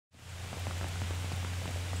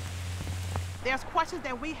There's questions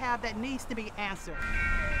that we have that needs to be answered.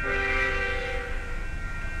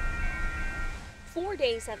 4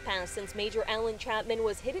 days have passed since Major Alan Chapman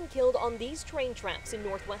was hit and killed on these train tracks in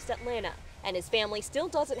Northwest Atlanta, and his family still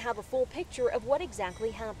doesn't have a full picture of what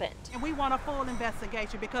exactly happened. And we want a full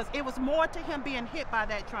investigation because it was more to him being hit by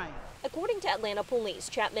that train. According to Atlanta police,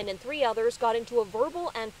 Chapman and 3 others got into a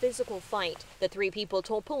verbal and physical fight. The 3 people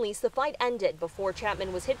told police the fight ended before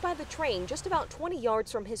Chapman was hit by the train just about 20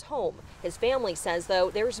 yards from his home. His family says, though,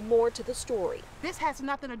 there's more to the story. This has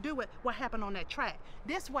nothing to do with what happened on that track.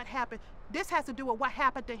 This has to do with what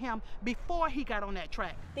happened to him before he got on that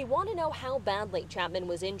track. They want to know how badly Chapman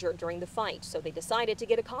was injured during the fight, so they decided to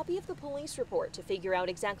get a copy of the police report to figure out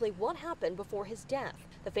exactly what happened before his death.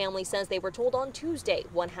 The family says they were told on Tuesday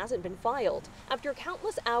one hasn't been filed. After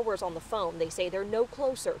countless hours on the phone, they say they're no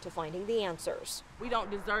closer to finding the answers. We don't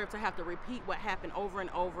deserve to have to repeat what happened over and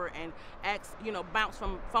over and ask, bounce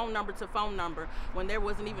from phone number to phone number when there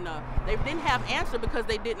wasn't even they didn't have answer because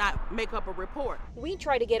they did not make up a report. We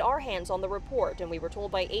tried to get our hands on the report, and we were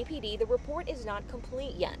told by APD the report is not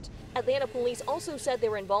complete yet. Atlanta police also said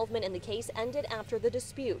their involvement in the case ended after the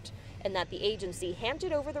dispute, and that the agency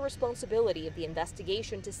handed over the responsibility of the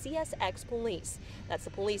investigation to CSX Police. That's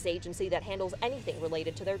the police agency that handles anything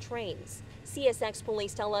related to their trains. CSX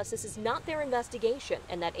Police tell us this is not their investigation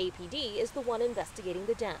and that APD is the one investigating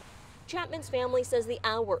the death. Chapman's family says the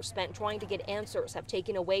hours spent trying to get answers have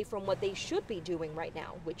taken away from what they should be doing right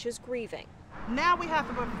now, which is grieving. Now we have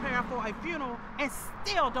to prepare for a funeral and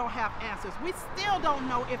still don't have answers. We still don't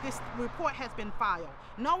know if this report has been filed.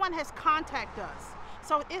 No one has contacted us.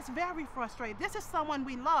 So it's very frustrating. This is someone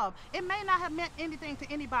we love. It may not have meant anything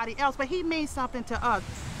to anybody else, but he means something to us.